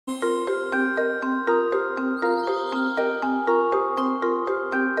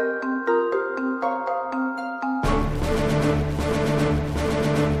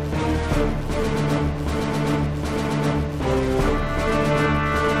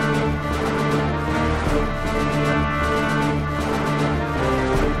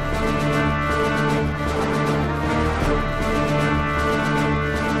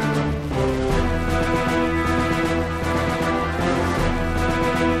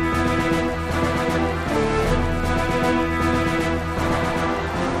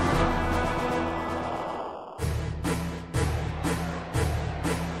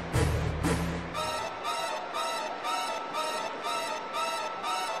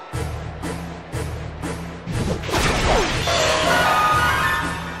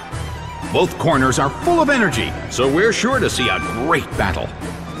Both corners are full of energy, so we're sure to see a great battle.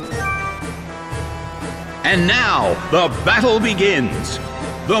 And now, the battle begins.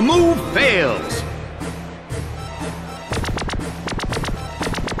 The move fails.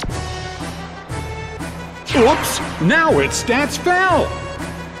 Oops, now its stats fell.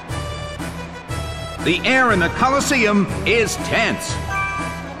 The air in the Colosseum is tense.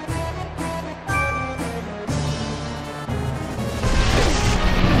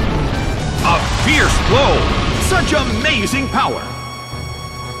 A fierce blow! Such amazing power!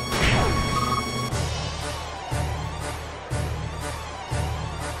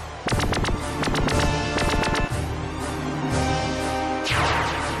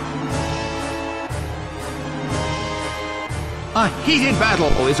 A heated battle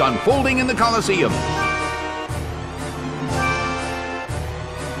is unfolding in the Colosseum.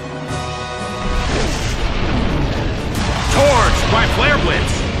 Torched by Flare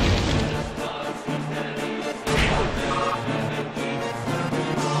Blitz.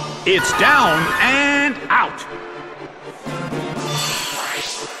 It's down and out.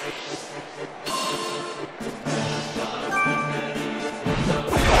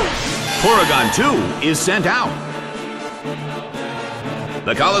 Porygon 2 is sent out.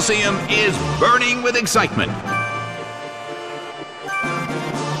 The Colosseum is burning with excitement.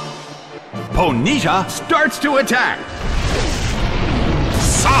 Ponyta starts to attack.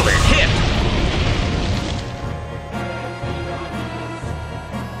 Solid hit.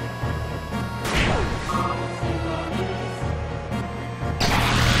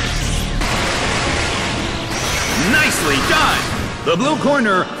 Nicely done. The blue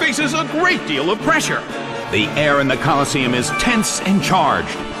corner faces a great deal of pressure. The air in the Colosseum is tense and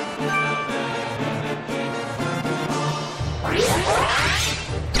charged.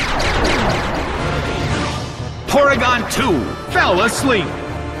 Porygon 2 fell asleep.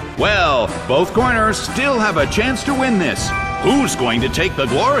 Well, both corners still have a chance to win this. Who's going to take the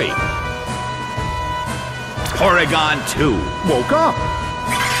glory? Porygon 2 woke up.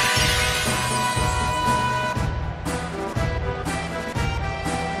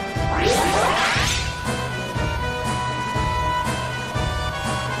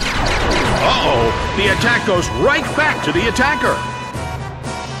 Uh-oh, the attack goes right back to the attacker.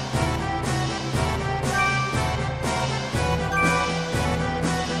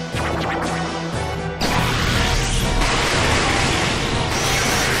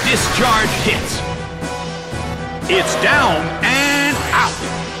 Discharge hits. It's down and out.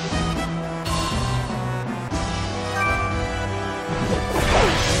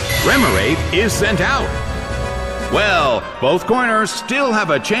 Remoraid is sent out. Well, both corners still have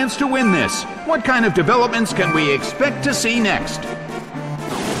a chance to win this. What kind of developments can we expect to see next?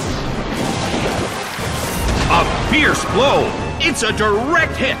 A fierce blow. It's a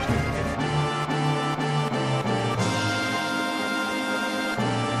direct hit.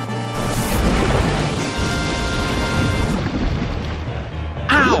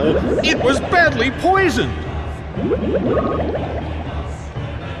 Ow! It was badly poisoned.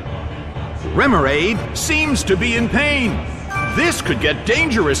 Remoraid seems to be in pain. This could get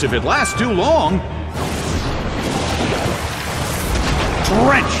dangerous if it lasts too long.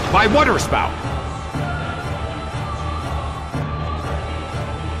 Drenched by Water Spout.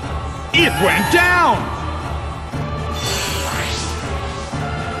 It went down!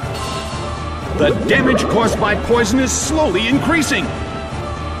 The damage caused by poison is slowly increasing.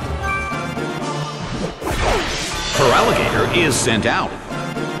 Feraligatr is sent out.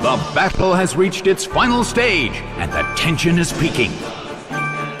 The battle has reached its final stage, and the tension is peaking.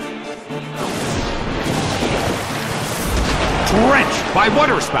 Drenched by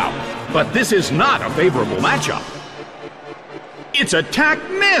Water Spout, but this is not a favorable matchup. Its attack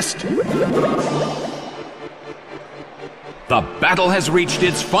missed! The battle has reached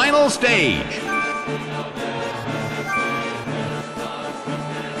its final stage.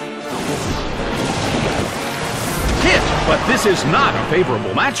 But this is not a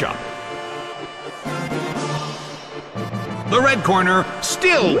favorable matchup. The red corner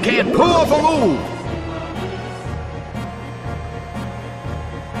still can't pull off a move.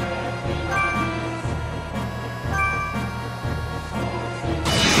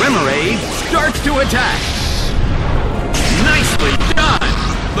 Remoraid starts to attack. Nicely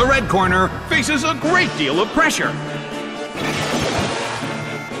done. The red corner faces a great deal of pressure.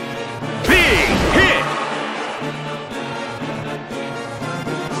 Big hit.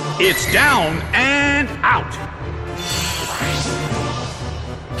 It's down and out.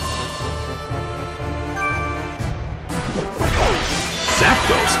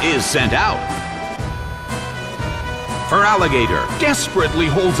 Zapdos is sent out. Feraligatr desperately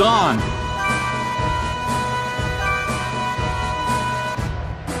holds on.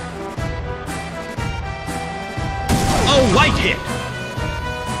 Critical light hit.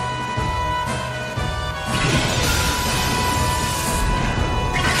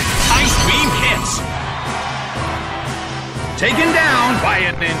 Ice beam hits. Taken down by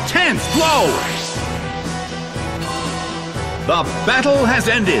an intense blow. The battle has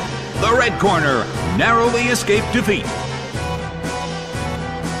ended. The red corner narrowly escaped defeat.